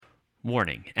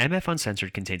Warning, MF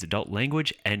Uncensored contains adult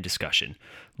language and discussion.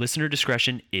 Listener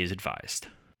discretion is advised.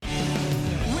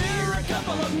 We're a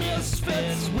couple of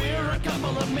misfits. We're a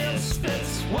couple of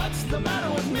misfits. What's the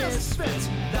matter with misfits?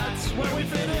 That's where we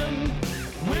fit in.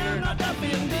 We're not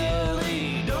Duffy and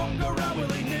Dilly. Don't go around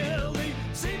willy-nilly.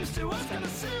 Seems to us kind of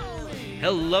silly.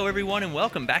 Hello, everyone, and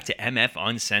welcome back to MF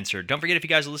Uncensored. Don't forget, if you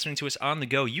guys are listening to us on the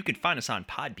go, you can find us on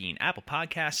Podbean, Apple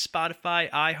Podcasts, Spotify,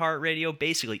 iHeartRadio,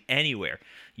 basically anywhere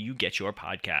you get your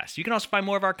podcasts. You can also find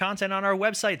more of our content on our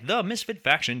website,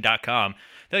 themisfitfaction.com.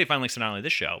 There you find links to not only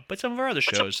this show, but some of our other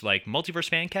shows like Multiverse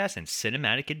Fancast and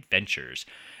Cinematic Adventures.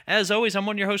 As always, I'm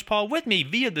one of your hosts, Paul. With me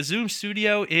via the Zoom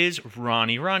studio is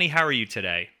Ronnie. Ronnie, how are you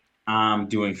today? I'm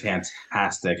doing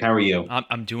fantastic. How are you?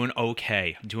 I'm doing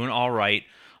okay. I'm doing all right.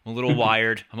 I'm a little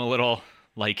wired. I'm a little,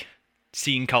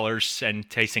 seeing colors and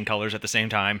tasting colors at the same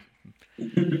time.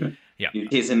 Yeah. You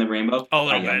tasting the rainbow? Oh,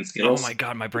 a little bit. Oh, my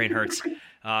God, my brain hurts.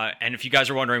 And if you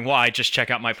guys are wondering why, just check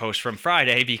out my post from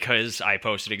Friday, because I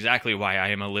posted exactly why I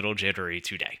am a little jittery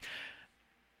today.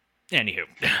 Anywho.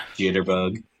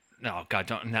 Jitterbug. Oh, God,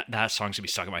 that song's going to be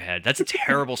stuck in my head. That's a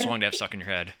terrible song to have stuck in your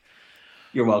head.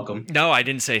 You're welcome. No, I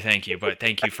didn't say thank you, but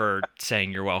thank you for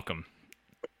saying you're welcome,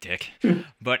 dick.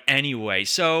 But anyway,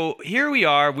 so here we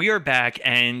are. We are back,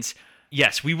 and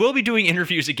yes, we will be doing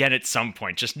interviews again at some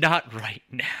point, just not right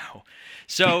now.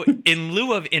 So in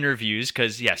lieu of interviews,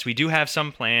 because yes, we do have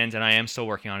some plans, and I am still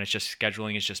working on it, it's just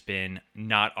scheduling has just been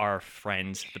not our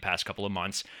friends the past couple of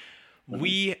months.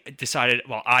 We decided,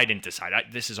 well, I didn't decide.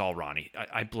 This is all Ronnie.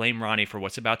 I blame Ronnie for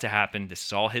what's about to happen. This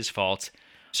is all his fault.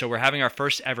 So we're having our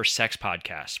first ever sex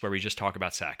podcast where we just talk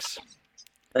about sex.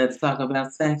 Let's talk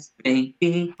about sex,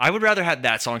 baby. I would rather have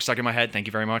that song stuck in my head. Thank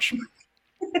you very much.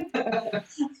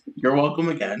 You're welcome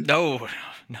again. No,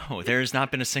 there's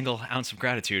not been a single ounce of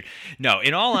gratitude. No,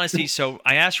 in all honesty, so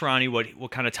I asked Ronnie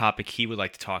what kind of topic he would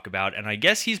like to talk about, and I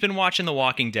guess he's been watching The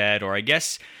Walking Dead, or I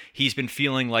guess he's been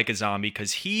feeling like a zombie,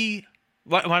 because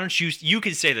why don't you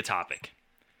can say the topic.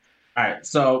 All right,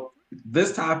 so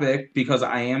this topic, because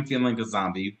I am feeling like a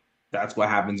zombie, that's what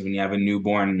happens when you have a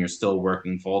newborn and you're still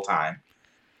working full-time,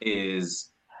 is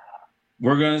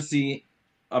we're going to see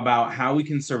about how we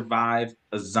can survive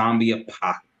a zombie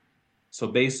apocalypse. So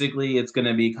basically, it's going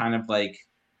to be kind of like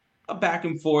a back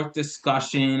and forth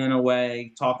discussion in a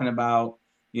way, talking about,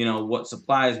 what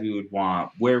supplies we would want,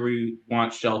 where we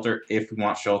want shelter, if we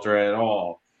want shelter at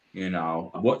all,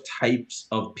 what types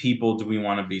of people do we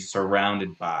want to be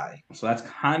surrounded by. So that's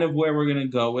kind of where we're going to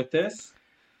go with this.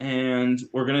 And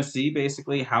we're going to see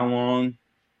basically how long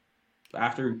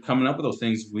after coming up with those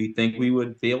things we think we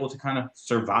would be able to kind of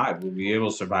survive. Would we be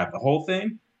able to survive the whole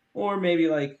thing? Or maybe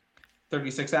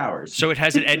 36 hours. So it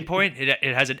has an end point?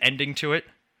 It has an ending to it?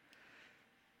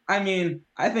 I mean,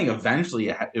 I think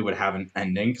eventually it would have an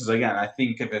ending. Because again, I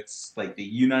think if it's like the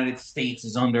United States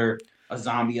is under a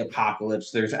zombie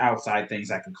apocalypse, there's outside things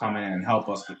that can come in and help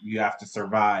us. But you have to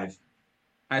survive.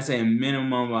 I say a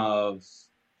minimum of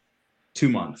 2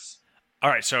 months. All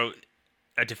right, so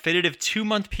a definitive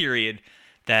 2-month period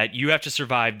that you have to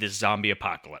survive this zombie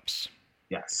apocalypse.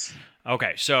 Yes.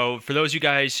 Okay, so for those of you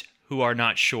guys who are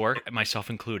not sure, myself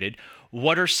included,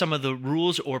 what are some of the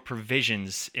rules or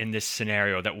provisions in this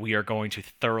scenario that we are going to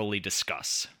thoroughly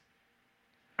discuss?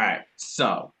 All right,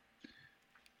 so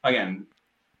again,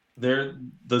 the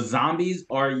zombies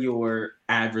are your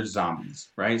average zombies,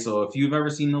 right? So if you've ever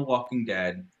seen The Walking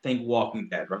Dead, think Walking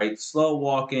Dead, right? Slow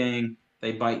walking,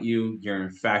 they bite you, you're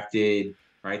infected,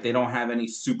 right? They don't have any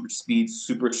super speed,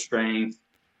 super strength.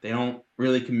 They don't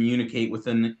really communicate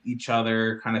within each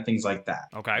other, kind of things like that.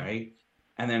 Okay. Right?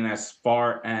 And then as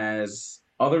far as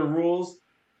other rules,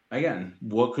 again,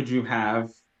 what could you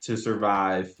have to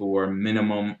survive for a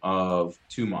minimum of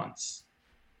 2 months?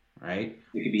 Right?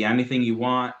 It could be anything you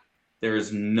want. There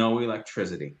is no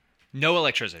electricity. No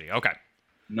electricity. Okay.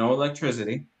 No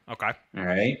electricity. Okay. All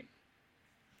right.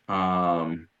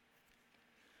 And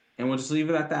we'll just leave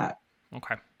it at that.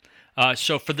 Okay.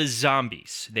 So for the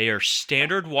zombies, they are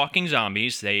standard walking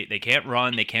zombies. They can't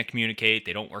run, they can't communicate,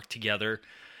 they don't work together.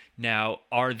 Now,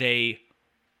 are they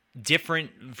different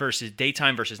versus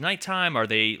daytime versus nighttime? Are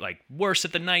they worse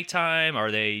at the nighttime? Are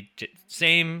they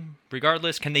same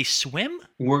regardless? Can they swim?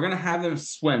 We're gonna have them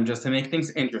swim just to make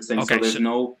things interesting. Okay, so there's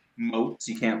no moats.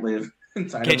 You can't live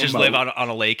inside. Can't just live on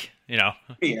a lake, Yeah.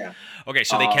 Okay,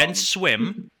 so they can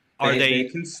swim. Are they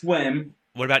can swim.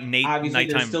 What about Obviously,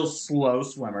 nighttime? they're still slow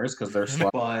swimmers because they're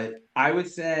slow. But I would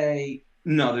say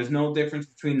no. There's no difference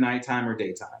between nighttime or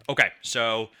daytime. Okay,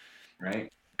 so right,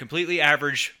 completely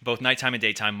average, both nighttime and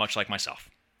daytime, much like myself.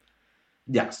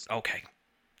 Yes. Okay,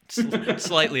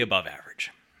 slightly above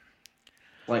average.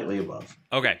 slightly above.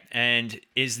 Okay, and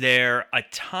is there a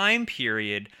time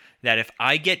period that if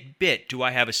I get bit, do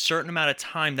I have a certain amount of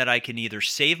time that I can either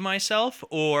save myself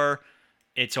or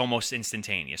it's almost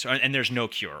instantaneous? And there's no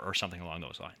cure or something along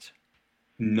those lines?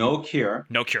 No cure,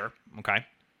 No cure. Okay.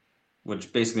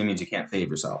 which basically means you can't save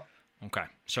yourself. Okay.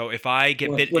 So if I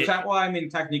get bit... Well, I mean,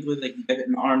 technically, like, you get it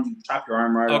in the arm, you chop your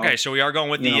arm right off. Okay, so we are going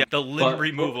with the limb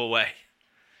removal way.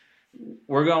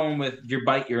 We're going with your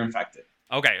bite, you're infected.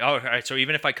 Okay. All right. So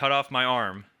even if I cut off my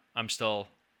arm, I'm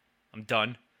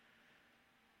done.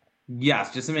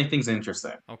 Yes, just to make things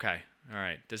interesting. Okay. All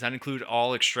right. Does that include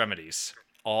all extremities?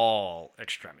 All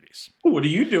extremities. What are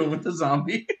you doing with the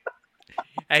zombie?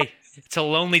 Hey, it's a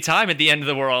lonely time at the end of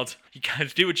the world. You gotta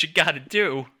do what you gotta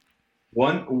do.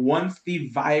 Once the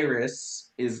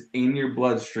virus is in your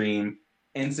bloodstream,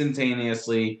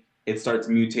 instantaneously it starts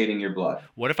mutating your blood.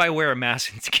 What if I wear a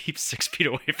mask and keep 6 feet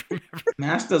away from everyone?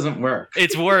 Mask doesn't work.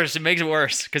 It's worse. It makes it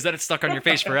worse because then it's stuck on your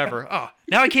face forever. Oh,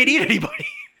 now I can't eat anybody.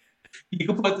 You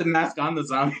can put the mask on the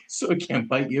zombie so it can't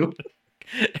bite you.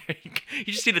 You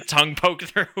just see the tongue poke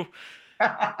through.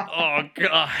 Oh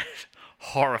god,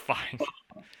 horrifying.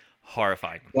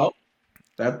 Well,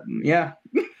 yeah.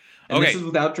 And Okay. This is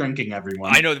without drinking,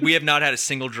 everyone. I know we have not had a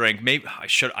single drink. Maybe I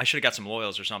should have got some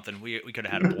Loyals or something. We could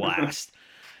have had a blast.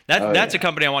 That's a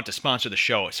company I want to sponsor the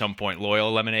show at some point.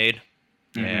 Loyal Lemonade.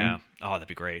 Mm-hmm. Yeah. Oh, that'd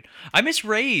be great. I miss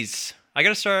Ray's. I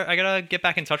gotta get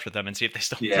back in touch with them and see if they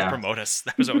still promote us.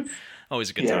 That was always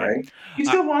a good time. Right? You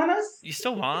still want us? You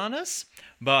still want us?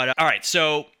 But all right,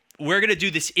 so we're gonna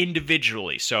do this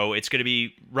individually. So it's gonna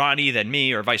be Ronnie, then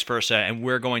me, or vice versa, and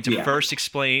we're going to first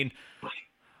explain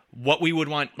what we would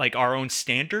want, like our own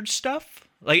standard stuff.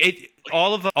 Like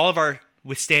all of our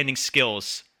withstanding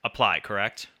skills apply,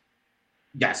 correct?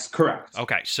 Yes, correct.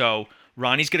 Okay, so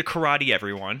Ronnie's gonna karate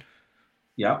everyone.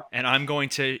 Yep. And I'm going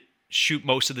to shoot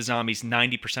most of the zombies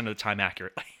 90% of the time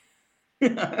accurately.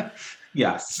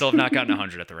 Yes. Still have not gotten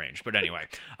 100 at the range, but anyway.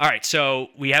 All right, so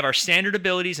we have our standard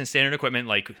abilities and standard equipment,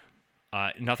 like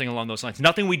nothing along those lines.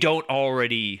 Nothing we don't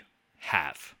already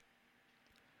have.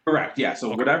 Correct, yeah.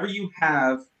 So whatever you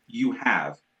have, you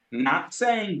have. Not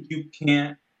saying you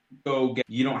can't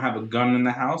you don't have a gun in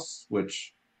the house,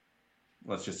 which,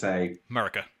 let's just say...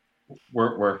 America.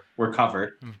 We're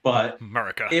covered. But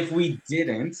America. If we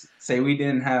didn't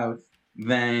have,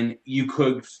 then you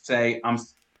could say, I'm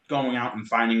going out and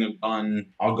finding a gun.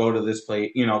 I'll go to this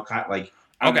place, kind of like,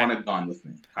 I want a gun with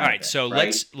me. All right, so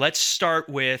let's start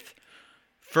with,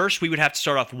 first we would have to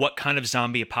start off what kind of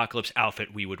zombie apocalypse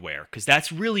outfit we would wear, because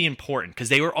that's really important, because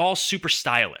they were all super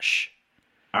stylish.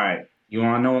 All right, you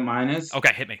want to know what mine is?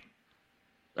 Okay, hit me.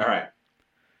 All right.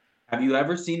 Have you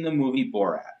ever seen the movie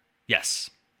Borat? Yes.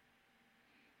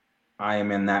 I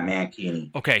am in that mankini.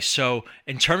 Okay, so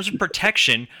in terms of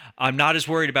protection, I'm not as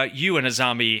worried about you and a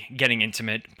zombie getting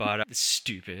intimate, but it's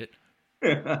stupid.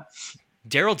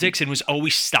 Daryl Dixon was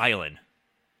always styling.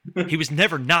 He was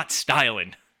never not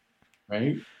styling.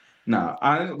 Right? No,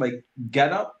 I like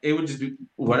get up. It would just be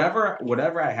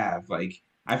whatever I have. Like,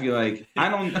 I feel like I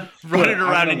don't running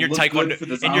around in your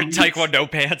taekwondo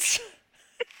pants.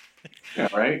 Yeah,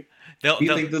 right.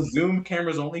 You think the Zoom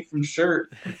camera's only from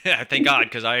shirt? Yeah, thank God,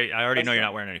 because I already know you're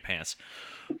not wearing any pants.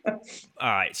 All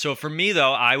right, so for me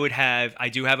though, I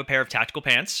do have a pair of tactical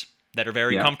pants that are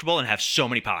very comfortable and have so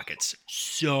many pockets,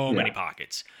 many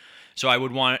pockets. So I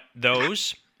would want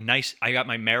those. Nice. I got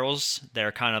my Merrells.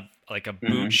 They're kind of like a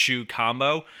boot shoe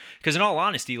combo. Because in all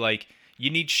honesty, like you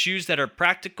need shoes that are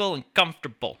practical and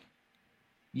comfortable.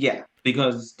 Yeah,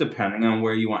 because depending on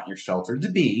where you want your shelter to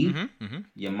be,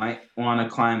 you might want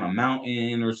to climb a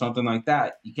mountain or something like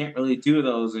that. You can't really do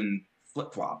those in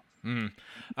flip-flop.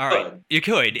 All right, you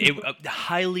could.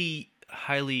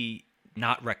 Highly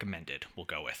not recommended, we'll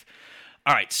go with.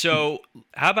 All right, so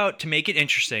how about to make it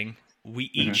interesting,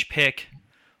 we each pick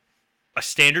a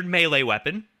standard melee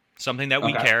weapon, something that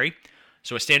we carry.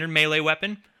 So a standard melee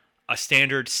weapon, a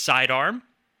standard sidearm,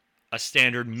 a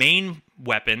standard main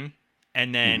weapon,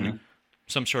 and then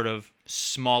some sort of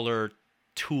smaller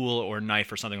tool or knife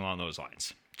or something along those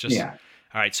lines. All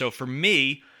right, so for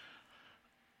me,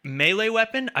 melee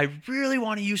weapon, I really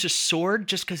want to use a sword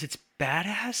just because it's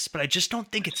badass, but I just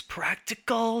don't think it's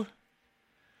practical.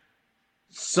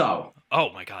 So.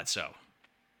 Oh my God, so.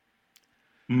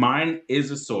 Mine is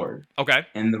a sword. Okay.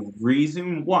 And the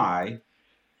reason why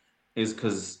is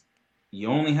because you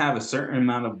only have a certain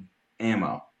amount of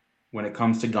ammo when it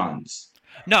comes to guns.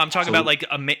 No, I'm talking about like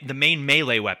the main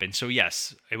melee weapon. So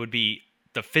yes, it would be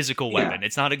the physical weapon.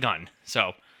 It's not a gun.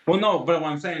 So. Well, no, but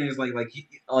what I'm saying is like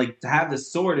to have the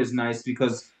sword is nice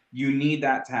because you need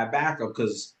that to have backup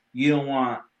because you don't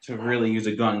want to really use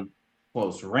a gun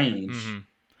close range.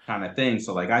 kind of thing.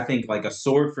 So like I think like a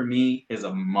sword for me is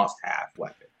a must-have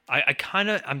weapon.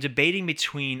 I'm debating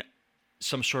between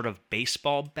some sort of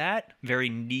baseball bat, very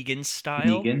Negan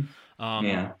style, Negan.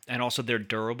 Yeah. and also they're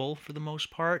durable for the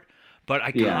most part. But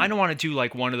I Yeah. kind of want to do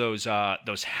like one of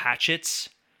those hatchets,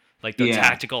 like the Yeah.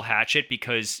 tactical hatchet,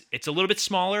 because it's a little bit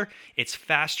smaller, it's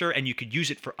faster, and you could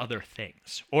use it for other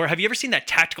things. Or have you ever seen that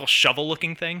tactical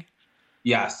shovel-looking thing?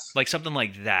 Yes. Like something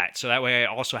like that. So that way I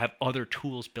also have other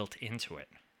tools built into it.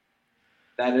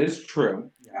 That is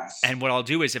true. Yes. And what I'll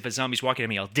do is if a zombie's walking at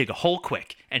me, I'll dig a hole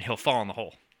quick, and he'll fall in the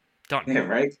hole. Done. Yeah,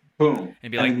 right? Boom.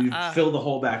 And be and like, then you fill the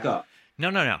hole back up. No.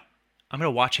 I'm going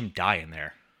to watch him die in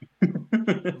there.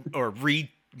 Or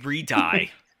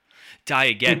re-die. Die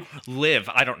again. Live.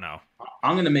 I don't know.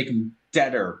 I'm going to make him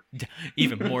deader.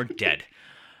 Even more dead.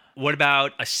 What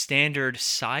about a standard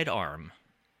sidearm?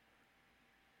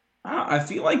 I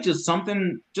feel like just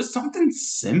something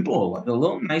simple, like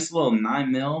a nice little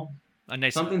 9mm, A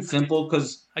nice something simple.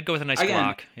 Because I'd go with a nice again,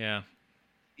 Glock. Yeah.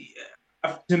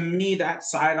 to me, that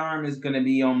sidearm is going to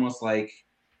be almost like,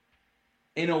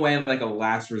 in a way, like a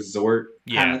last resort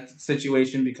kind of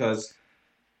situation. Because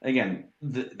again,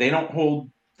 they don't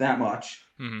hold that much.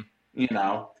 Mm-hmm. You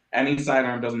know, any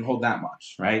sidearm doesn't hold that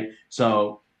much, right?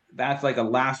 So that's like a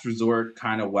last resort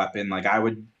kind of weapon. Like I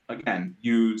would again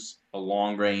use a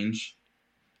long range,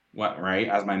 right,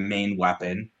 as my main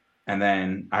weapon, and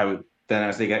then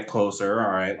as they get closer,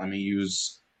 all right, let me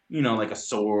use like a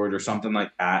sword or something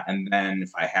like that, and then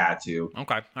if I had to,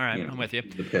 Okay. All right. I'm with you.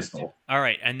 the pistol. All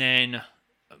right. And then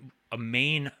a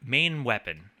main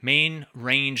weapon, main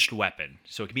ranged weapon.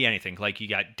 So it could be anything. Like you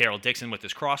got Daryl Dixon with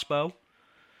his crossbow.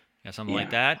 Yeah, something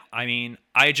like that. I mean,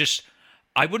 I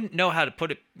wouldn't know how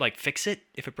to fix it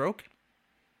if it broke.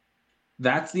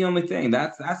 That's the only thing.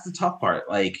 That's the tough part.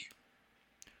 Like,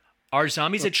 are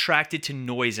zombies attracted to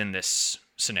noise in this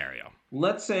scenario?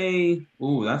 Let's say,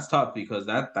 that's tough because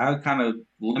that kind of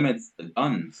limits the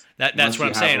guns. That's what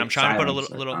I'm saying. I'm trying to put a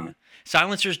little.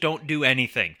 Silencers don't do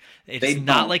anything. It's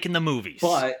not like in the movies.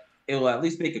 But it will at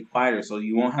least make it quieter, so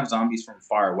you won't have zombies from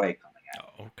far away coming.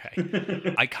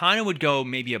 Okay. I kind of would go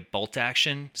maybe a bolt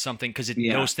action, something, because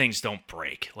those things don't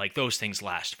break. Like, those things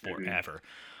last forever.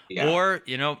 Yeah. Or,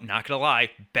 not going to lie,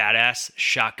 badass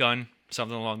shotgun,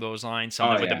 something along those lines,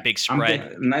 something with a big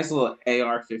spread. Nice little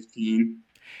AR-15.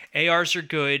 ARs are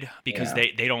good because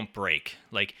they don't break.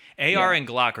 Like, AR and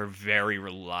Glock are very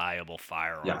reliable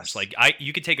firearms. Yes. Like,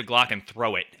 you could take a Glock and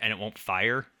throw it, and it won't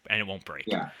fire, and it won't break.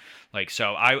 Yeah. Like,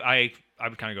 so I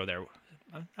would kind of go there.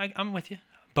 I'm with you.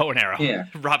 Bow and arrow. Yeah.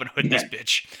 Robin Hood this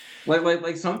bitch.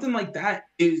 Like something like that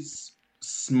is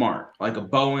smart. Like a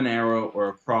bow and arrow or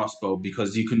a crossbow,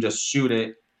 because you can just shoot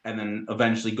it and then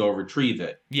eventually go retrieve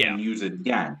it and use it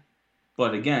again.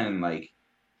 But again, like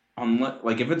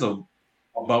if it's a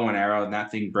bow and arrow and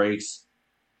that thing breaks,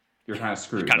 you're kind of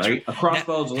screwed, right? A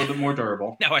crossbow is a little bit more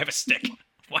durable. Now I have a stick.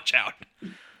 Watch out.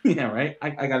 Yeah, right?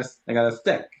 I got a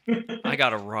stick. I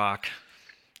got a rock.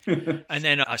 And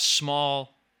then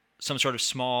some sort of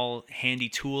small handy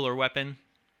tool or weapon.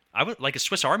 I would like a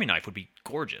Swiss Army knife would be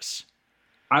gorgeous.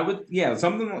 I would,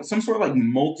 some sort of like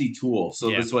multi-tool. So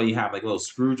this way you have like little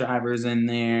screwdrivers in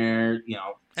there,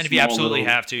 And if you absolutely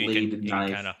have to, you can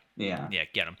kind of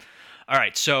get them. All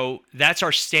right, so that's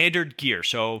our standard gear.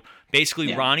 So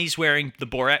basically, Ronnie's wearing the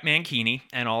Borat Mankini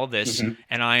and all of this,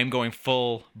 and I am going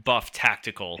full buff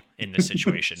tactical in this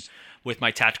situation with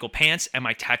my tactical pants and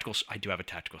my tactical. I do have a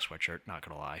tactical sweatshirt. Not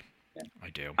gonna lie,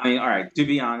 I do. I mean, all right. To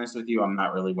be honest with you, I'm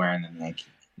not really wearing the Mankini.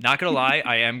 Not gonna lie,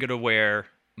 I am gonna wear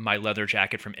my leather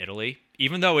jacket from Italy,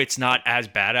 even though it's not as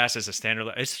badass as a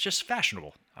standard. It's just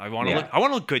fashionable. I want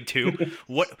to look good too.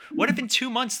 What if in 2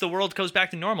 months the world goes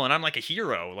back to normal and I'm like a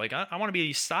hero? Like I want to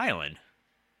be styling.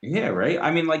 Yeah, right.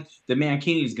 I mean, like the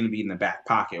Mankini is going to be in the back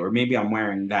pocket, or maybe I'm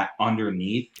wearing that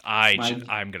underneath. I'm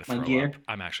gonna throw up.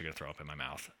 I'm actually gonna throw up in my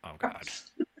mouth. Oh God,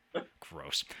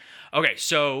 gross. Okay,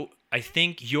 so I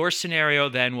think your scenario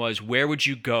then was, where would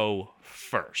you go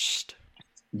first?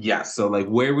 Yeah, so like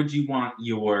where would you want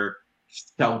your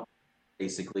shelter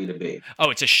basically to be? Oh,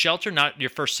 it's a shelter, not your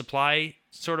first supply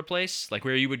sort of place, like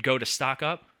where you would go to stock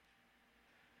up?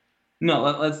 No,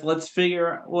 let's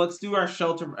do our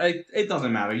shelter. It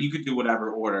doesn't matter. You could do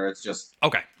whatever order. It's just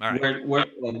okay. All right.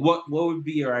 What would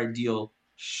be your ideal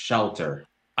shelter?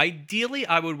 Ideally,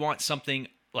 I would want something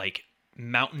like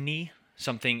mountainy,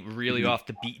 something really off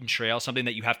the beaten trail, something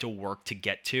that you have to work to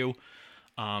get to.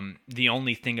 The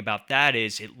only thing about that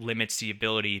is it limits the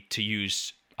ability to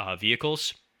use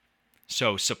vehicles.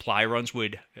 So supply runs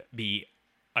would be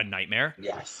a nightmare.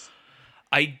 Yes.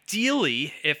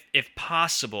 Ideally, if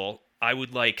possible, I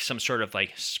would like some sort of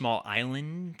like small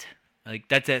island, Like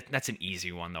that's an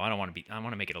easy one though. I want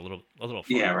to make it a little fun.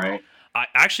 Yeah, right.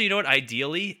 Actually, you know what?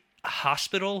 Ideally, a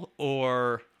hospital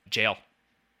or jail,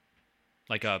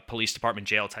 like a police department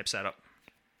jail type setup.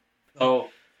 So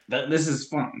this is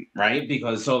fun, right?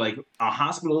 Because so like a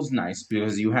hospital is nice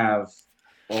because you have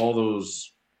all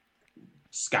those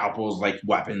scalpels, like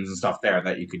weapons and stuff there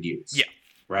that you could use. Yeah.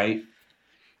 Right.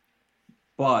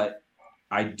 But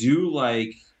I do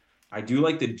like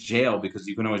the jail because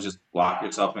you can always just lock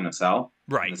yourself in a cell.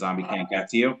 Right. And the zombie can't get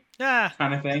to you. Ah,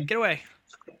 kind of thing. get away.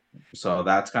 So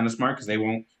that's kind of smart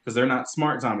because they're not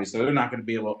smart zombies, so they're not going to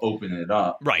be able to open it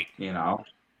up. Right.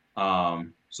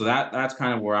 So that's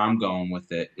kind of where I'm going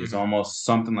with it, is almost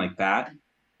something like that,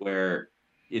 where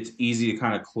it's easy to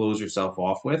kind of close yourself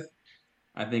off with.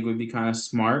 I think would be kind of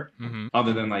smart.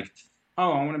 Other than like,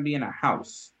 oh, I want to be in a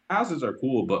house. Houses are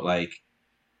cool, but like,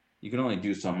 you can only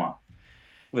do so much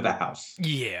with a house.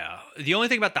 Yeah. The only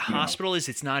thing about the hospital is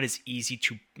it's not as easy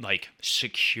to like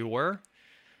secure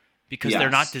because they're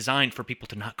not designed for people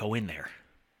to not go in there.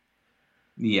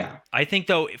 Yeah. I think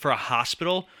though for a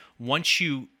hospital, once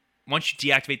you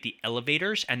deactivate the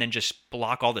elevators and then just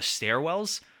block all the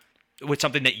stairwells with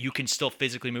something that you can still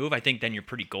physically move, I think then you're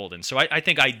pretty golden. So I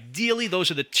think ideally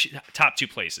those are the top two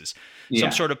places. Yeah.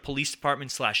 Some sort of police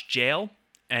department / jail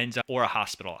and or a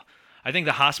hospital. I think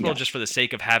the hospital, just for the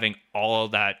sake of having all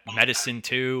of that medicine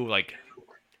too, like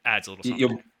adds a little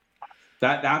something.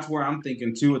 That's where I'm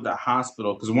thinking too with the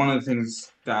hospital, because one of the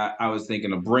things that I was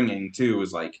thinking of bringing too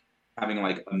is like having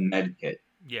like a med kit.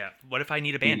 Yeah. What if I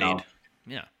need a Band-Aid?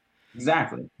 Yeah.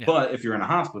 Exactly. Yeah. But if you're in a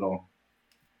hospital,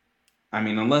 I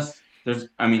mean,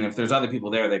 if there's other people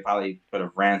there, they probably could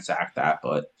have ransacked that,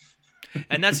 but.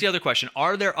 And that's the other question.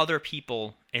 Are there other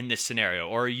people in this scenario,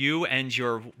 or are you and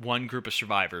your one group of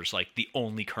survivors like the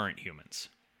only current humans?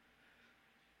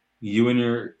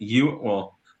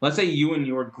 Well, let's say you and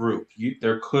your group.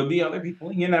 There could be other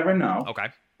people. You never know. Okay.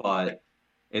 But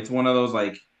it's one of those,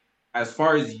 like, as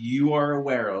far as you are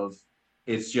aware of,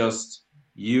 it's just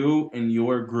you and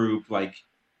your group, like,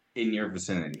 in your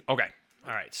vicinity. Okay.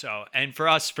 All right. So, and for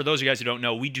us, for those of you guys who don't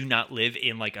know, we do not live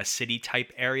in like a city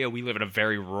type area. We live in a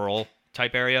very rural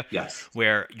type area. Yes.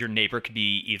 Where your neighbor could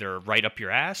be either right up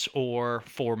your ass or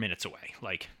 4 minutes away,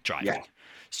 like driving. Yeah.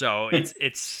 So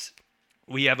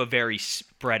we have a very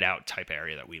spread out type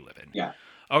area that we live in. Yeah.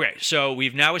 Okay. So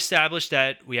we've now established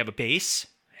that we have a base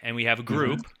and we have a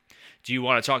group. Do you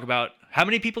want to talk about how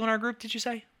many people in our group did you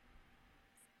say?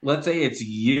 Let's say it's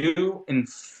you and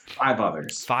 5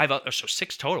 others. So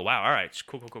 6 total. Wow. All right.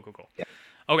 Cool. Yeah.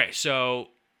 Okay. So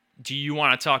do you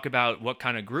want to talk about what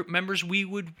kind of group members we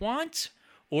would want?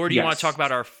 Or do you want to talk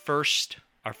about our first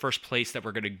place that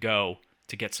we're going to go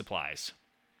to get supplies?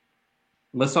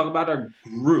 Let's talk about our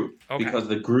group, Okay. because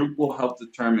the group will help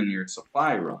determine your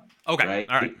supply run. Okay. Right?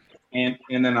 All right. And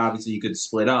then obviously you could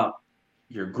split up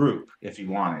your group if you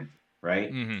wanted,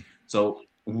 right? So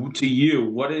to you,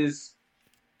 what is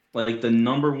like the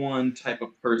number one type of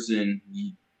person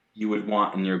you would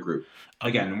want in your group?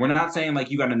 Again, we're not saying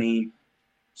like you got to name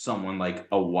someone like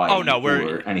a wife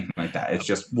or anything like that. It's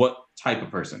just what type of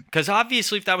person. Because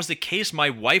obviously, if that was the case, my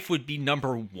wife would be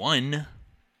number one.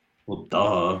 Well,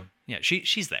 duh. Yeah,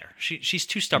 she's there. She's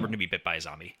too stubborn to be bit by a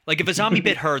zombie. Like if a zombie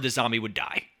bit her, the zombie would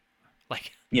die.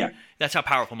 Like that's how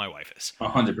powerful my wife is.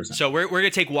 100%. So we're gonna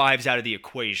take wives out of the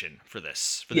equation for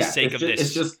this, for the sake of this.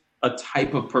 It's just a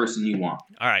type of person you want.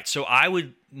 All right. So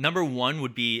number one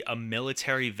would be a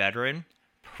military veteran,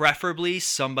 preferably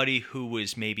somebody who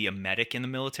was maybe a medic in the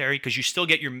military, because you still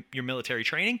get your military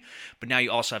training, but now you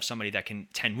also have somebody that can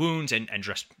tend wounds and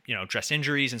dress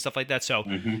injuries and stuff like that. So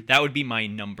that would be my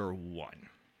number one.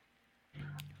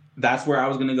 That's where I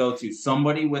was going to go to.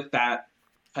 Somebody with that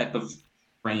type of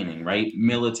training, right?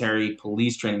 Military,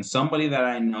 police training. Somebody that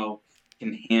I know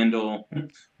can handle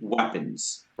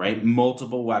weapons, right?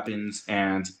 Multiple weapons,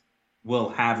 and will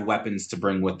have weapons to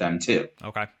bring with them too.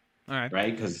 Okay. All right.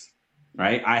 Right? Because,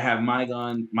 right, I have my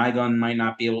gun. My gun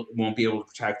won't be able to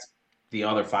protect the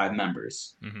other 5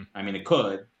 members. I mean, it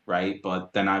could, right?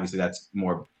 But then obviously that's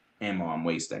more ammo I'm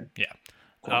wasting. Yeah.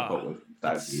 Quote unquote.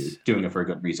 You're doing it for a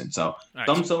good reason. So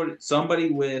right.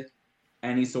 somebody with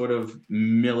any sort of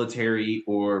military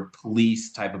or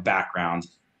police type of background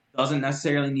doesn't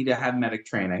necessarily need to have medical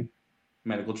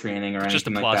training or just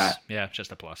anything a plus. like that. Yeah,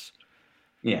 just a plus.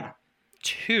 Yeah.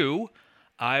 2,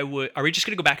 are we just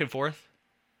going to go back and forth?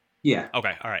 Yeah.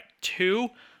 Okay, all right. 2,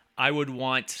 I would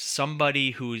want somebody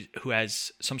who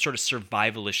has some sort of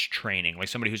survivalist training, like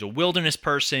somebody who's a wilderness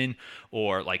person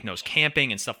or like knows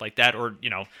camping and stuff like that, or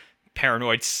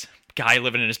paranoid guy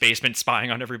living in his basement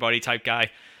spying on everybody type guy.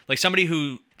 Like somebody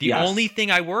who the Yes. only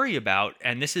thing I worry about,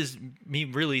 and this is me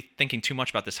really thinking too much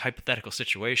about this hypothetical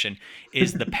situation,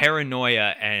 is the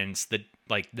paranoia and the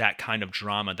like that kind of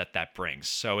drama that brings.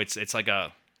 So it's like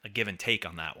a give and take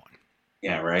on that one.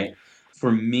 Yeah, right.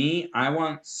 For me, I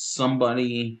want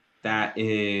somebody that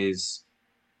is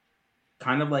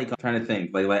kind of like I'm trying to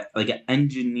think, like an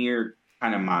engineer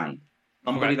kind of mind.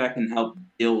 Okay. Somebody that can help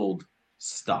build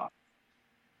stuff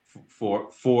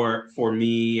for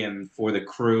me and for the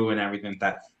crew and everything.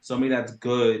 That somebody that's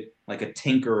good, like a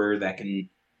tinkerer that can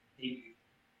take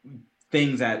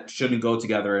things that shouldn't go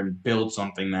together and build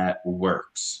something that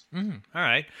works. All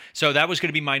right. So that was going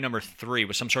to be my number 3,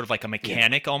 was some sort of like a Yeah.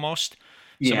 mechanic almost.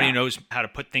 Somebody who Yeah. knows how to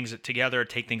put things together,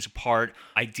 take things apart,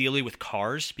 ideally with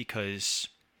cars, because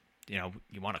you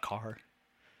want a car.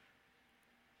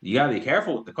 You gotta be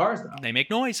careful with the cars though. They make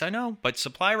noise, I know, but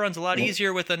supply runs a lot They,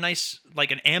 easier with a nice,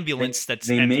 like an ambulance that's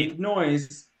they emptied. make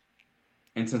noise,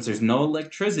 and since there's no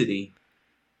electricity,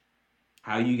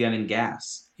 how you getting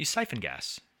gas? You siphon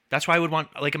gas. That's why I would want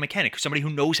like a mechanic, somebody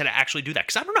who knows how to actually do that,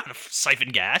 because I don't know how to siphon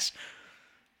gas.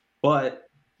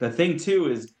 But the thing too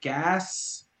is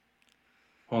gas.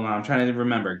 Hold on, I'm trying to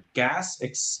remember. Gas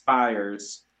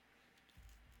expires.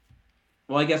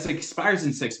 Well, I guess it expires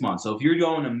in 6 months. So if you're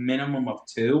going a minimum of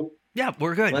 2, Yeah,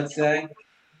 we're good. let's say,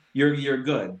 you're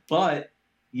good. But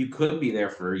you could be there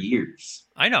for years.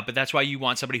 I know, but that's why you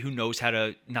want somebody who knows how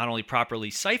to not only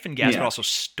properly siphon gas, but Yeah. also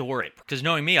store it. Because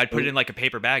knowing me, I'd put it in like a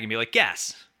paper bag and be like,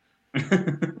 gas.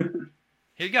 Here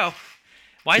you go.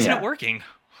 Why isn't Yeah. it working?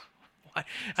 Why?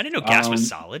 I didn't know gas was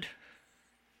solid.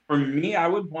 For me, I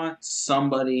would want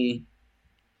somebody.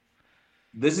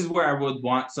 This is where I would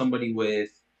want somebody with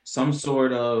some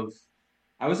sort of,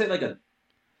 I would say like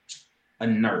a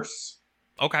nurse.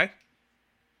 Okay.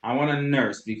 I want a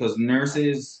nurse because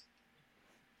nurses,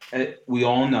 we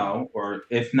all know, or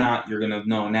if not, you're gonna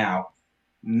know now.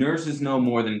 Nurses know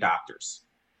more than doctors,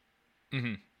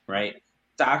 Mm-hmm. right?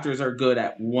 Doctors are good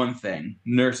at one thing.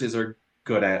 Nurses are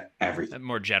good at everything.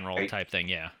 More general Right? type thing,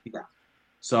 yeah. Yeah.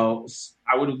 So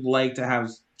I would like to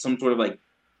have some sort of like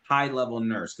high level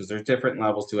nurse because there's different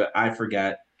levels to it. I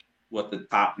forget what the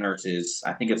top nurse is.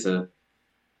 I think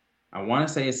I want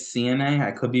to say it's CNA.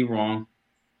 I could be wrong.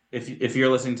 If you're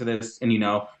listening to this and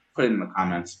put it in the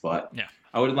comments. But Yeah.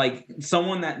 I would like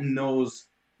someone that knows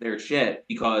their shit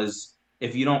because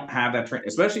if you don't have that training,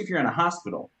 especially if you're in a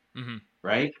hospital, Mm-hmm.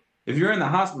 right? If you're in the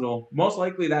hospital, most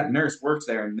likely that nurse works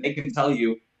there and they can tell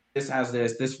you this has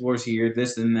this floor's here,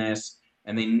 this and this,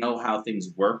 and they know how things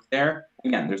work there.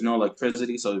 Again, there's no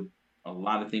electricity, so a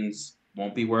lot of things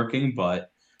won't be working,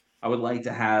 but I would like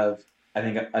to have, I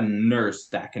think, a nurse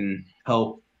that can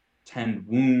help tend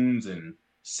wounds and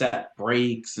set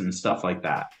breaks and stuff like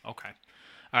that. Okay.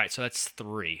 All right, so that's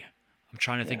 3. I'm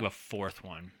trying to think Yeah. of a 4th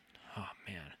one. Oh,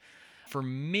 man. For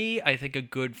me, I think a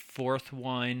good 4th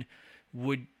one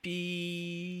would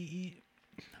be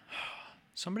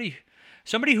somebody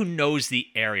who knows the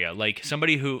area, like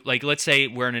somebody who, like, let's say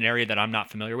we're in an area that I'm not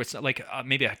familiar with, like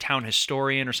maybe a town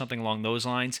historian or something along those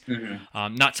lines.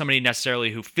 Mm-hmm. Not somebody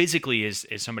necessarily who physically is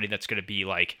somebody that's going to be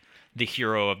like the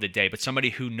hero of the day, but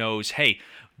somebody who knows, hey,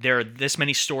 there are this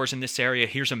many stores in this area.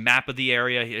 Here's a map of the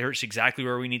area. Here's exactly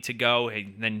where we need to go.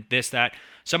 And then this, that.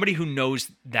 Somebody who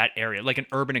knows that area, like an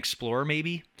urban explorer,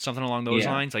 maybe something along those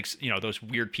Yeah. lines. Like, those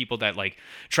weird people that like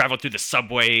travel through the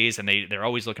subways and they're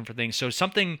always looking for things. So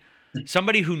somebody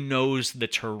who knows the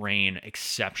terrain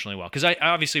exceptionally well. Because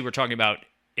obviously we're talking about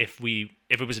if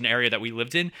it was an area that we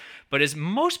lived in, but as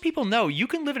most people know, you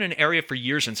can live in an area for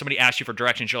years and somebody asks you for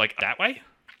directions, you're like, that way?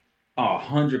 Oh,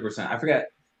 100%. I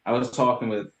forget. I was talking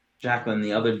with Jacqueline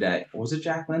the other day. Was it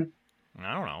Jacqueline?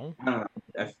 I don't know. I don't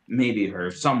know. Maybe her,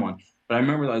 someone. But I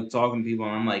remember like talking to people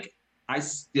and I'm like, I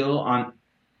still on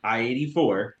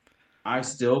I-84, I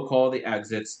still call the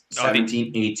exits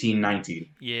 17, 18, 19.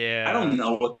 Yeah. I don't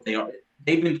know what they are.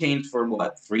 They've been changed for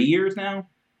what, 3 years now?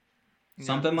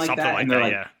 Something like that. Like and they're that,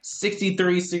 like yeah.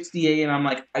 63, 68. And I'm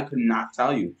like, I could not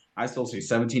tell you. I still say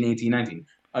 17, 18, 19.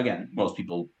 Again, most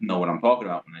people know what I'm talking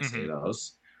about when I say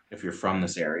those, if you're from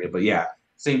this area. But yeah,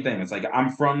 same thing. It's like, I'm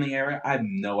from the area. I have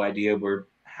no idea where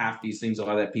half these things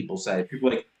are that people say. People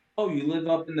are like, oh, you live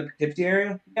up in the Poughkeepsie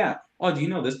area? Yeah. Oh, do you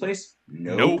know this place?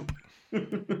 Nope.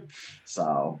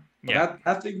 So Yeah.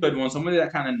 that's a good one. Somebody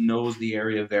that kind of knows the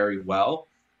area very well.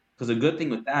 Because a good thing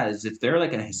with that is if they're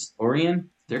like a historian,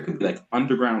 there could be like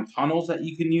underground tunnels that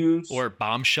you can use. Or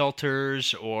bomb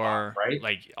shelters or right?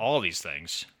 like all these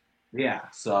things. Yeah,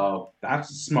 so that's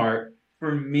smart.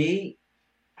 For me,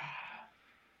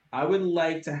 I would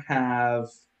like to have,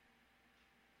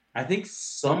 I think,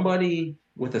 somebody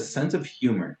with a sense of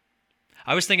humor.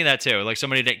 I was thinking that too, like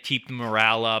somebody that keep the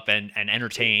morale up and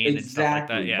entertained and stuff like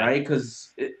that. Exactly, Yeah. right?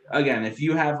 Because again, if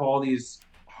you have all these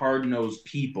hard nosed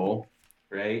people,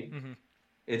 right, Hmm.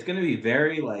 it's going to be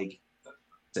very like,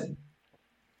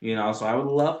 So I would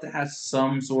love to have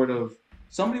some sort of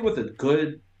somebody with a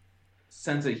good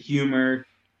sense of humor.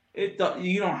 You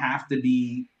don't have to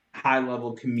be high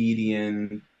level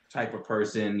comedian type of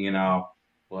person,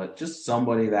 but just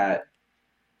somebody that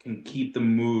can keep the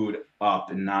mood up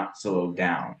and not so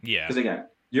down. Yeah. Because again,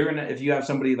 if you have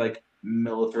somebody like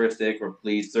militaristic or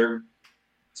police, they're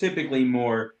typically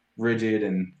more rigid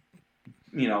and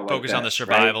like Focus on the this, right?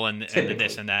 survival and the this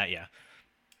Typically, and that. Yeah.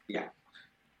 yeah.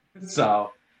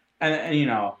 So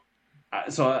and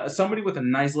somebody with a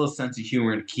nice little sense of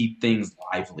humor to keep things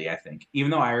lively. I think,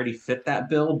 even though I already fit that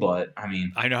bill, but I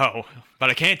mean, I know, but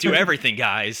I can't do everything,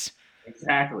 guys.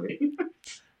 exactly.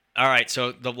 All right,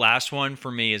 so the last one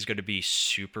for me is going to be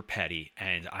super petty,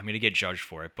 and I'm going to get judged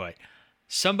for it, but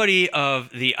somebody of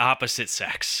the opposite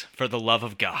sex, for the love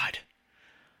of God.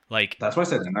 Like, That's why I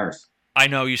said the nurse. I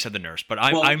know you said the nurse, but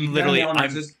I'm, Well, I'm you can literally, yell I'm,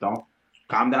 nurses. Don't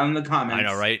calm down in the I know,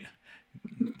 comments. right?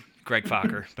 Greg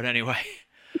Fokker. But anyway,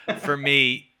 for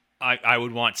me, I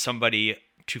would want somebody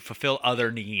to fulfill other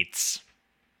needs.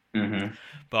 Mm-hmm.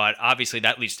 But obviously,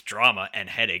 that leads to drama and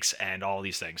headaches and all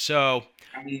these things. So,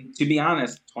 I mean, to be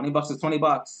honest, $20 is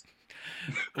 $20.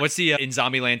 what's the in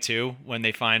Zombieland 2 when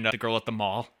they find the girl at the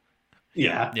mall?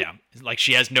 Yeah, Yeah. yeah. Like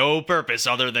she has no purpose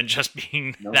other than just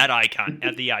being Nope. that icon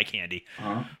at the eye candy.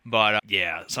 Uh-huh. But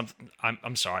yeah,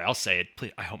 I'm sorry. I'll say it.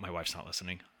 Please. I hope my wife's not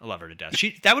listening. I love her to death.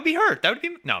 That would be her. That would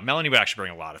be no. Melanie would actually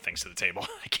bring a lot of things to the table.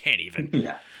 I can't even.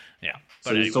 Yeah. Yeah. But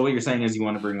So, anyway. so what you're saying is you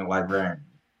want to bring a librarian?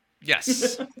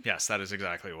 Yes, yes, that is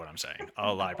exactly what I'm saying.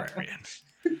 A librarian.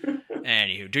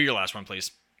 Anywho, do your last one,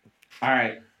 please. All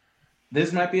right.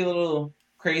 This might be a little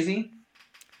crazy.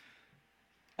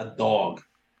 A dog.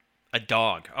 A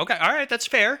dog. Okay, all right, that's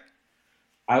fair.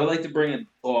 I would like to bring a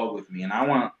dog with me, and I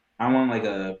want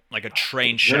Like a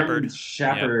trained German shepherd.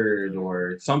 Shepherd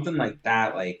or something like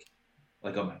that, like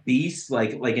a beast,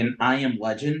 like an I Am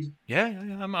Legend. Yeah,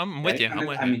 I'm with Right? you. I'm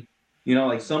with I you. mean,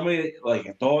 like somebody like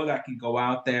a dog that can go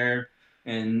out there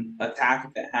and attack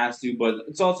if it has to, but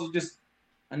it's also just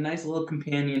a nice little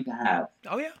companion to have.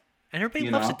 Oh yeah, and everybody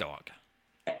You loves a know? dog.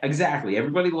 Exactly.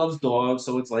 Everybody loves dogs,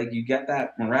 so it's like you get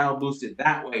that morale boosted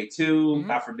that way too. Mm-hmm.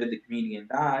 God forbid the comedian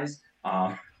dies.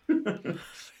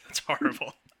 That's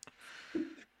horrible.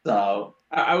 So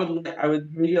I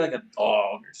would maybe like a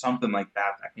dog or something like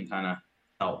that can kind of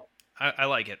help. I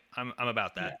like it. I'm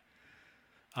about that.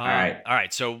 Yeah. All right. All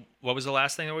right. So, what was the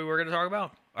last thing that we were going to talk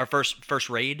about? Our first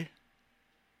raid.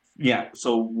 Yeah.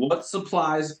 So what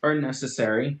supplies are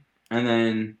necessary, and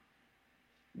then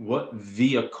what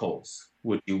vehicles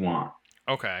would you want?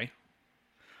 Okay.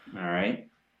 All right.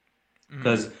 Mm.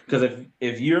 Because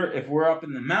if we're up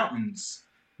in the mountains,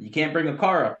 you can't bring a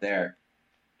car up there.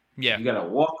 Yeah. You gotta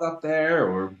walk up there,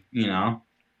 or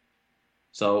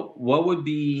So what would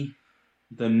be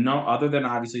other than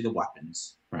obviously the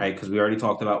weapons, right? Because we already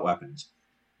talked about weapons.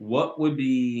 What would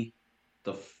be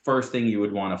the first thing you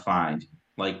would want to find,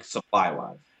 like supply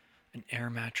wise? An air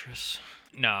mattress.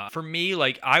 Nah, for me,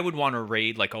 like I would want to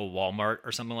raid like a Walmart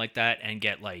or something like that and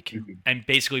get like and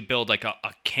basically build like a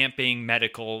camping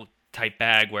medical type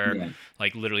bag where Yeah.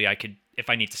 like literally I could, if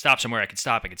I need to stop somewhere, I could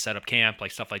stop. I could set up camp,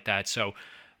 like stuff like that. So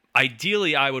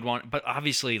ideally, I would want, but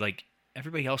obviously, like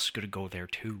everybody else is going to go there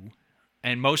too,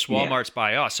 and most Yeah. WalMarts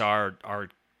by us are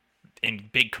in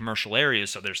big commercial areas,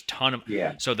 so there's ton of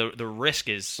Yeah. so the risk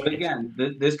is. But again,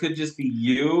 this could just be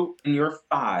you and your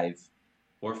 5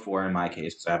 or 4 in my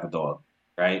case, because I have a dog,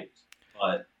 right?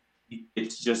 But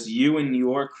it's just you and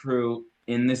your crew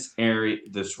in this area,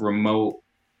 this remote,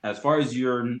 as far as a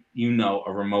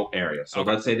remote area. So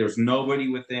Okay. let's say there's nobody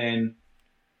within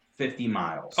 50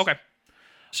 miles. Okay.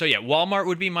 So yeah, Walmart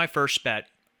would be my first bet.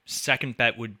 Second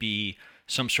bet would be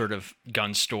some sort of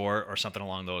gun store or something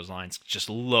along those lines. Just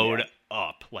load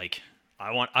up. Like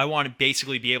I want to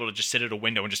basically be able to just sit at a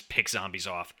window and just pick zombies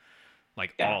off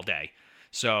like all day.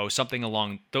 So something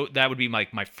along that would be my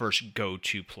first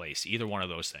go-to place, either one of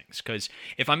those things. Because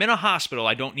if I'm in a hospital,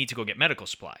 I don't need to go get medical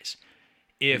supplies.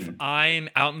 If I'm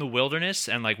out in the wilderness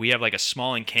and like we have like a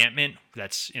small encampment,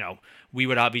 that's we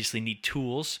would obviously need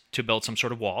tools to build some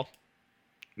sort of wall.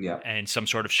 Yeah. And some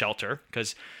sort of shelter,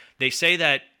 because they say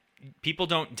that people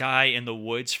don't die in the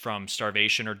woods from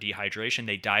starvation or dehydration.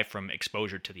 They die from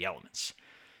exposure to the elements.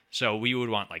 So we would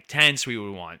want like tents, we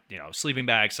would want sleeping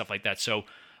bags, stuff like that. So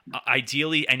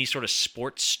Ideally, any sort of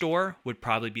sports store would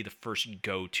probably be the first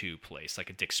go-to place, like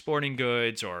a Dick's Sporting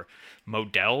Goods or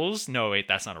Modell's. No, wait,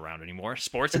 that's not around anymore.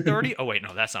 Sports Authority? Oh, wait,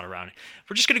 no, that's not around.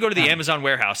 We're just going to go to the Amazon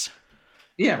warehouse.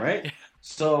 Yeah, right?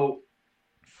 So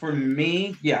for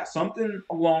me, yeah, something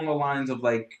along the lines of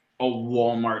like a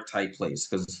Walmart type place.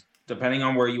 Because depending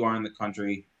on where you are in the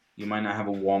country, you might not have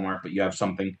a Walmart, but you have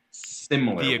something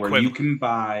similar The where you equivalent. can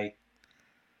buy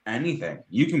anything.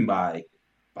 You can buy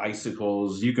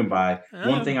bicycles. You can buy.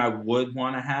 One thing I would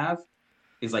want to have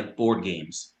is like board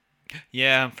games.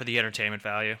 Yeah, for the entertainment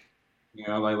value. You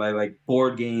know, like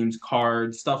board games,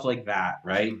 cards, stuff like that,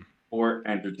 right? Mhm. Or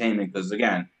entertainment. Because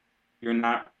again, you're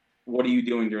not. What are you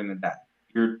doing during the day?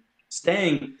 You're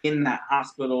staying in that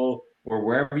hospital or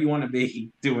wherever you want to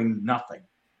be, doing nothing,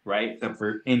 right? Except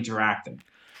for interacting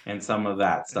and some of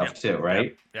that stuff Yep, too,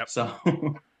 right? yep. So,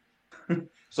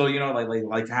 so you know,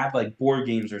 like to have like board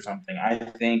games or something. I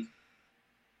think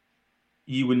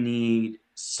you would need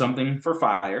something for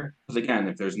fire because again,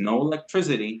 if there's no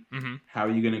electricity, Mm-hmm. how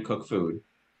are you going to cook food,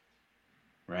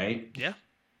 right? Yeah.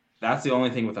 That's the only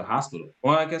thing with a hospital.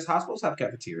 Well, I guess hospitals have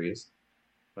cafeterias,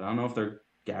 but I don't know if they're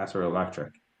gas or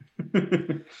electric.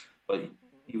 But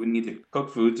you would need to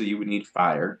cook food, so you would need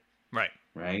fire, Right.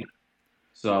 right?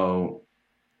 So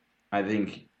I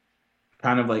think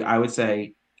kind of like I would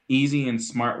say easy and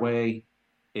smart way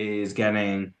is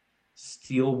getting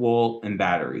steel wool and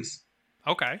batteries.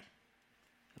 Okay.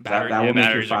 That will make your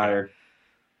Batteries are good. fire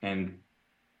and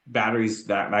batteries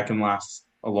that can last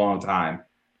a long time.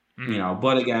 Mhm. You know,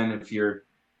 but again, if you're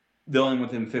dealing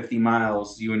within 50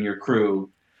 miles, you and your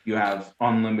crew, you have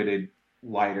unlimited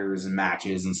lighters and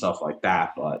matches and stuff like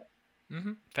that. But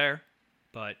Mm-hmm. Fair.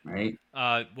 But right,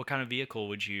 what kind of vehicle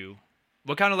would you?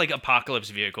 What kind of like apocalypse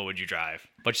vehicle would you drive?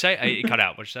 What'd you say? It cut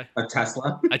out. What'd you say? a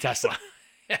Tesla. A Tesla.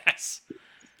 Yes.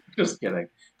 Just kidding,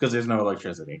 because there's no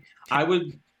electricity. I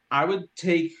would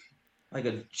take like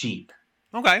a Jeep,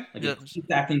 Okay. like a Yeah. Jeep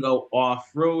that can go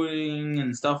off roading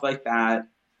and stuff like that.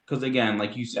 Because again,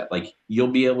 like you said, like you'll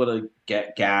be able to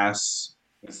get gas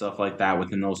and stuff like that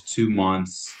within those 2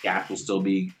 months. Gas will still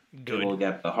be Good. able to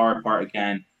get. The hard part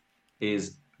again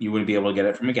is you wouldn't be able to get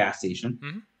it from a gas station.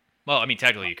 Mm-hmm. Well, I mean,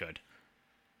 technically you could.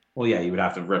 Well, yeah, you would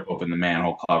have to rip open the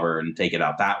manhole cover and take it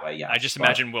out that way. Yeah, I just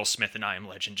imagine Will Smith and I Am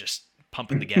Legend just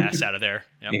pumping the gas out of there.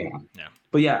 Yep. Yeah. Yeah.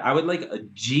 But yeah, I would like a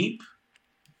Jeep.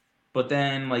 But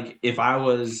then, like, if I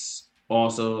was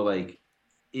also like,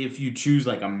 if you choose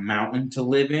like a mountain to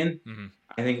live in, Mm-hmm.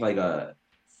 I think like a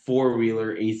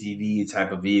four-wheeler ATV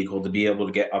type of vehicle to be able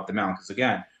to get up the mountain. Because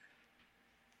again,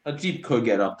 a Jeep could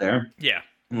get up there Yeah.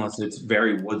 unless it's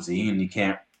very woodsy and you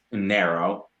can't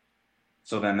narrow.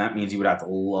 So then that means you would have to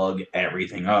lug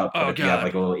everything up. But Oh, if you have God.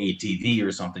 like a little ATV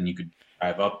or something, you could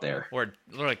drive up there. Or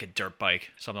like a dirt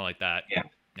bike, something like that. Yeah.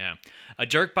 Yeah. A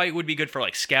dirt bike would be good for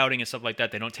like scouting and stuff like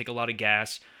that. They don't take a lot of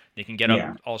gas. They can get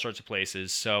Yeah. up all sorts of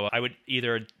places. So I would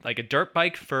either like a dirt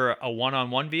bike for a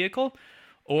one-on-one vehicle,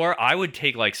 or I would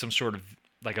take like some sort of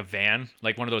like a van,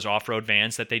 like one of those off-road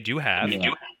vans that they do have.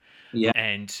 Yeah. Yeah.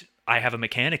 And I have a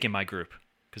mechanic in my group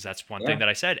because that's one Yeah. thing that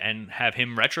I said, and have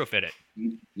him retrofit it.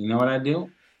 You know what I do?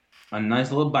 A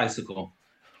nice little bicycle.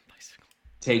 Bicycle.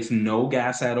 Takes no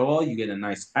gas at all. You get a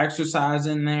nice exercise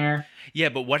in there. Yeah,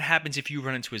 but what happens if you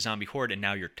run into a zombie horde and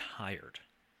now you're tired?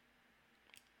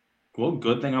 Well,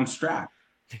 good thing I'm strapped.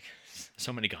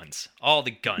 So many guns. All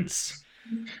the guns.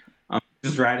 I'm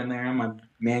just riding there in my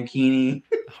mankini.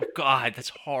 Oh, God, that's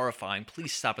horrifying.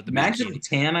 Please stop at the Imagine mankini. the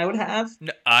tan I would have.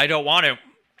 No, I don't want to.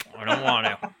 I don't want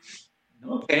to.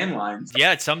 No tan lines.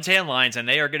 Yeah, it's some tan lines, and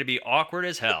they are going to be awkward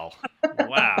as hell.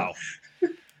 Wow.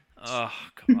 Oh,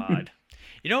 God.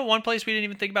 You know, one place we didn't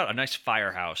even think about? A nice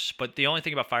firehouse. But the only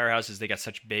thing about firehouse is they got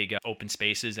such big open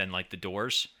spaces and, like, the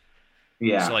doors.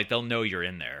 Yeah. So, like, they'll know you're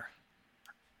in there.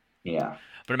 Yeah.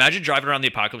 But imagine driving around the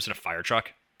apocalypse in a fire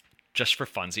truck just for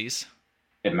funsies.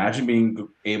 Imagine being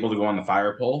able to go on the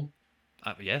fire pole.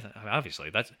 Yeah,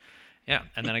 obviously. Yeah,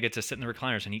 and then I get to sit in the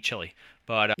recliners and eat chili.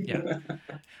 But, yeah.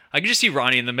 I can just see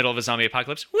Ronnie in the middle of a zombie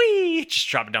apocalypse. Whee! Just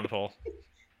dropping down the pole.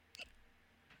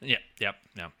 Yeah. Do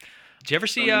you ever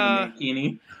see...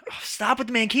 Mankini. Oh, stop with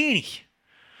the mankini.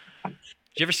 Did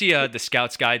you ever see the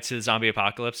Scout's Guide to the Zombie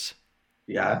Apocalypse?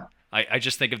 Yeah. I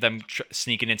just think of them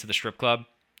sneaking into the strip club,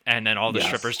 and then all the Yes.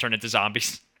 strippers turn into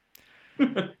zombies.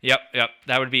 Yep.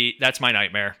 That's my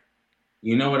nightmare.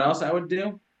 You know what else I would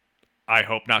do? I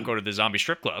hope not go to the zombie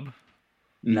strip club.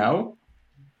 No.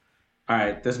 All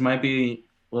right. This might be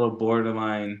a little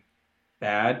borderline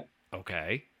bad.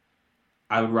 Okay.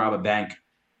 I would rob a bank.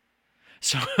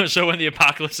 So when the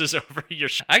apocalypse is over, you're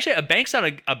actually a bank's not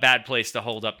a bad place to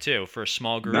hold up too for a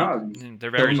small group. No, They're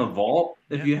Build very in the vault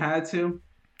if Yeah. you had to.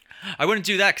 I wouldn't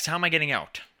do that because how am I getting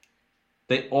out?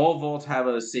 All vaults have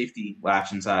a safety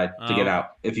latch inside to get Oh, out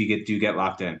if you do get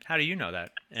locked in. how do you know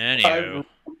that? I,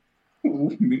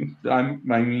 Anywho.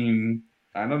 I mean,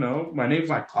 I don't know. My name's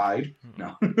not Clyde.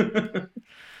 No.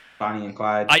 Bonnie and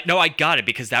Clyde. I got it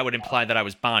because that would imply that I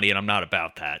was Bonnie, and I'm not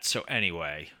about that. So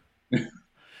anyway,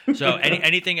 so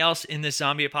anything else in this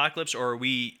zombie apocalypse, or are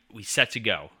we set to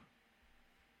go?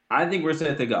 I think we're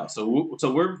set to go.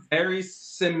 So we're very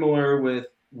similar with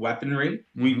weaponry.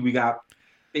 We got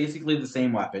basically the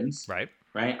same weapons, Right.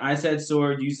 right? I said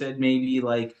sword. You said maybe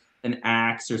like an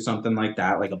axe or something like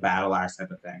that, like a battle axe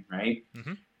type of thing, right?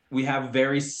 Mm-hmm. We have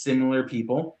very similar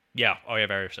people. Yeah. Oh yeah,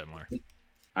 very similar.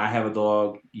 I have a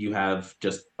dog. You have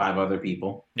just 5 other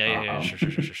people. Yeah. Sure.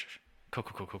 Cool.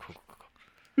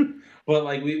 But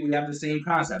like we have the same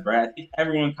concept, right? I think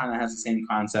everyone kind of has the same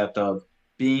concept of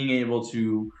being able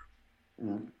to.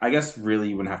 I guess really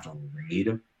you wouldn't have to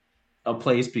raid a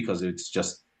place because it's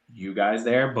just you guys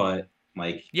there, but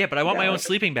like Yeah, but I want my own like,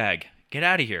 sleeping bag. Get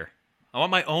out of here. I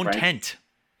want my own right, tent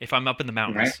if I'm up in the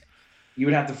right. mountains. You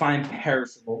would have to find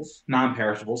perishables,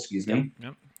 non-perishables, excuse me.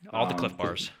 Yep. All the Cliff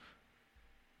Bars.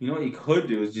 You know what you could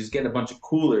do is just get a bunch of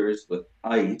coolers with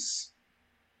ice,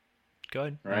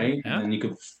 Good. right? Yeah. And then you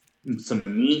could some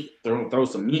meat, throw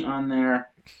some meat on there.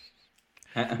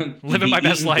 Living my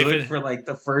best life for like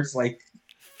the first like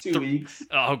 2 weeks.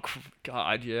 Oh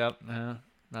God, yeah.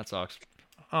 That sucks.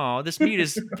 Oh, this meat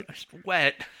is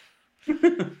wet.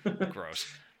 Gross.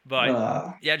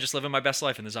 But yeah, just living my best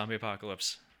life in the zombie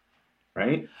apocalypse.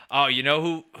 Right? Oh, you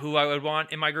know who I would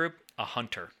want in my group? A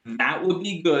hunter. That would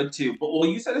be good too. But well,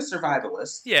 you said a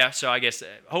survivalist. Yeah, so I guess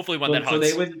hopefully one that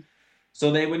hunts.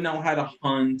 So they would know how to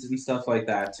hunt and stuff like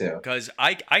that too. Because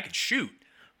I could shoot,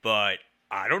 but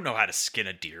I don't know how to skin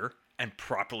a deer and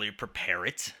properly prepare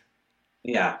it.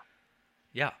 Yeah.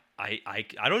 Yeah, I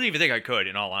don't even think I could,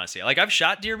 in all honesty. Like, I've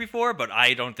shot deer before, but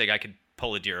I don't think I could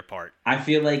pull a deer apart. I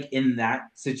feel like in that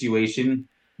situation,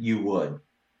 you would.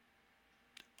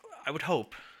 I would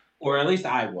hope. Or at least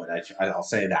I would. I'll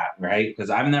say that, right? Because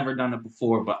I've never done it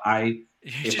before, but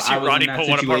if I was in that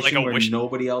situation where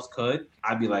nobody else could,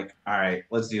 I'd be like, all right,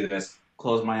 let's do this.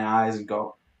 Close my eyes and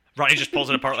go. Ronnie just pulls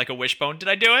it apart like a wishbone. Did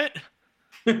I do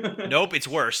it? Nope, it's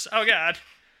worse. Oh, God.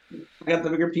 I got the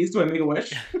bigger piece. Do I make a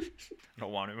wish? I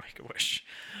don't want to make a wish.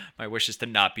 My wish is to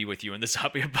not be with you in the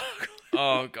zombie apocalypse.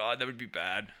 Oh, God, that would be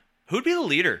bad. Who'd be the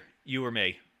leader? You or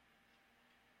me?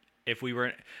 If we were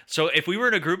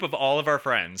in a group of all of our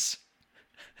friends,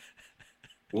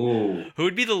 ooh, who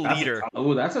would be the leader?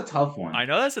 Oh, that's a tough one. I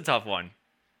know that's a tough one.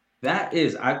 That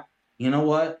is, you know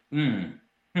what?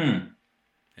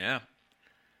 Yeah.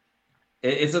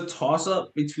 It's a toss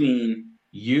up between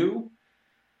you,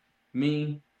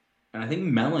 me, and I think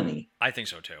Melanie. I think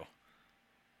so too.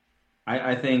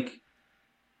 I think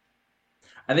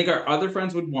our other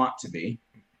friends would want to be.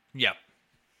 Yeah.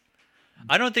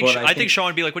 I don't think. I think Sean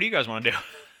would be like, "What do you guys want to do?"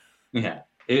 Yeah,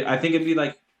 I think it'd be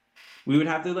like we would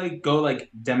have to like go like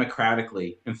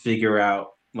democratically and figure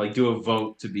out like do a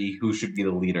vote to be who should be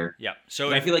the leader. Yeah.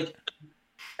 So I feel like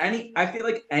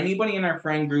anybody in our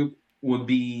friend group would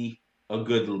be a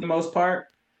good leader for the most part.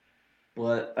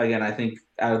 But again, I think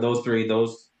out of those three,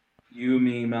 you,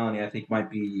 me, Melanie, I think might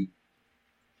be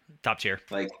top tier.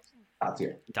 Like top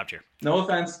tier. Top tier. No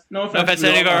offense. No offense. No offense to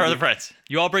any of our other friends.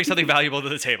 You all bring something valuable to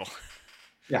the table.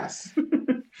 Yes.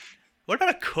 What about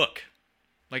a cook?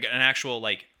 Like an actual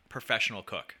like professional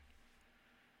cook.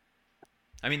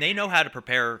 I mean, they know how to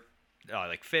prepare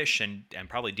like fish and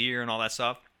probably deer and all that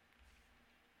stuff.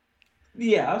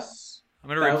 Yes.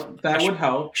 That would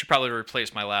help. Should probably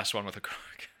replace my last one with a cook.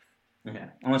 Okay.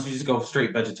 Unless you just go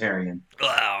straight vegetarian.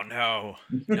 Oh no.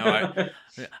 No,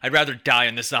 I'd rather die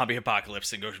in this zombie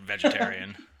apocalypse than go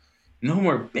vegetarian. No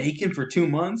more bacon for 2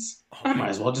 months? Oh, I might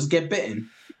as well just get bitten.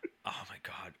 Oh my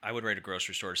God. I would raid a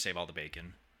grocery store to save all the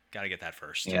bacon. Gotta get that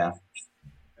first. Yeah.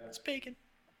 It's bacon.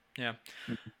 Yeah.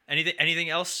 Anything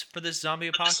else for this zombie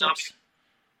apocalypse?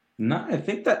 No, I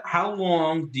think that how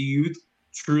long do you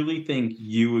truly think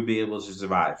you would be able to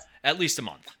survive? At least a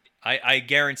month. I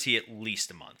guarantee at least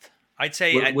a month. I'd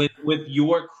say with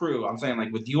your crew. I'm saying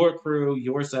like with your crew,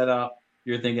 your setup,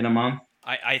 you're thinking a month?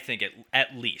 I think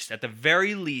at least, at the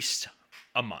very least,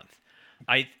 a month.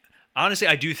 Honestly,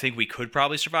 I do think we could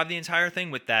probably survive the entire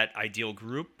thing with that ideal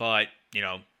group, but, you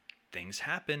know, things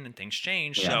happen and things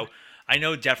change. Yeah. So I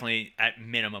know definitely at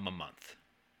minimum a month.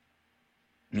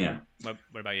 Yeah. What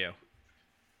about you?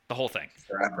 The whole thing.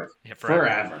 Forever. Yeah,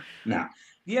 forever. No.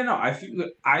 Yeah, no, I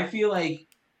feel like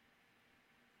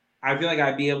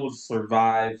I'd be able to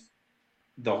survive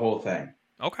the whole thing.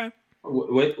 Okay.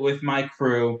 With my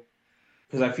crew,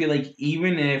 because I feel like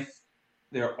even if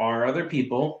there are other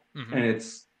people, Mm-hmm. and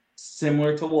it's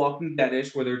similar to Walking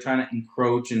Deadish, where they're trying to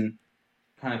encroach and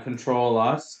kind of control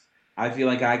us. I feel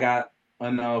like I got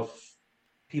enough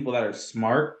people that are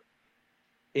smart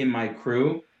in my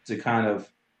crew to kind of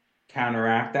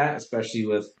counteract that, especially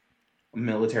with a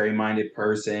military minded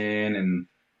person and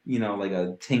like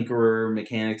a tinkerer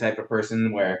mechanic type of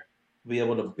person where be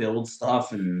able to build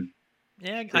stuff and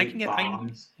Yeah, I can create get. I can.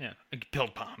 bombs. Yeah,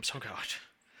 build bombs. Oh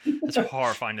god, that's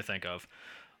horrifying to think of.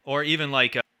 Or even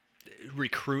like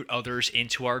recruit others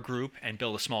into our group and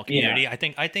build a small Yeah, community.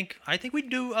 I think we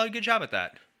do a good job at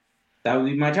that. that would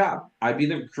be my job. I'd be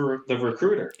the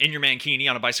recruiter. In your mankini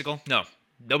on a bicycle? No,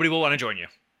 nobody will want to join you.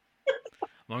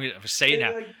 I'm going to say it They'd be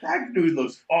now. like, that dude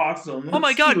looks awesome. Oh my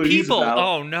Let's see god, what he's people! about.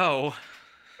 Oh no,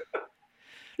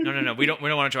 no. We don't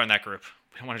want to join that group.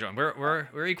 We don't want to join.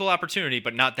 We're equal opportunity,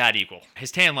 but not that equal.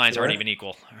 His tan lines aren't Sure. even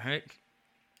equal. All right,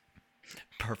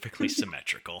 perfectly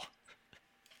symmetrical.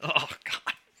 Oh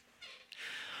god.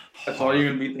 That's all you're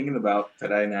gonna be thinking about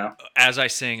today now. As I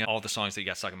sing all the songs that you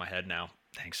got stuck in my head now.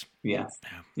 Thanks. Yeah,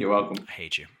 Yeah, you're welcome. I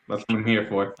hate you. That's what I'm here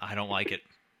for. I don't like it.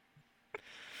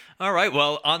 All right.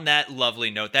 Well, on that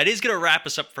lovely note, that is going to wrap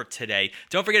us up for today.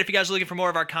 Don't forget, if you guys are looking for more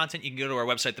of our content, you can go to our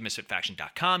website,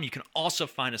 themisfitfaction.com. You can also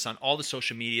find us on all the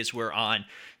social medias. We're on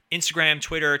Instagram,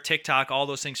 Twitter, TikTok, all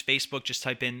those things. Facebook, just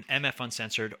type in MF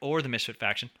Uncensored or The Misfit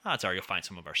Faction. Odds are you'll find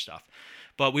some of our stuff.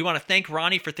 But we want to thank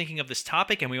Ronnie for thinking of this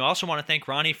topic, and we also want to thank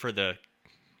Ronnie for the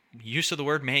use of the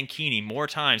word mankini more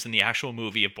times than the actual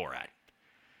movie of Borat.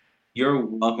 You're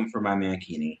welcome for my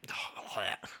mankini.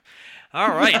 All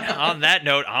right. On that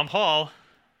note, I'm Paul,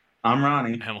 I'm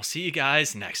Ronnie. and we'll see you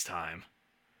guys next time.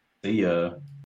 See ya.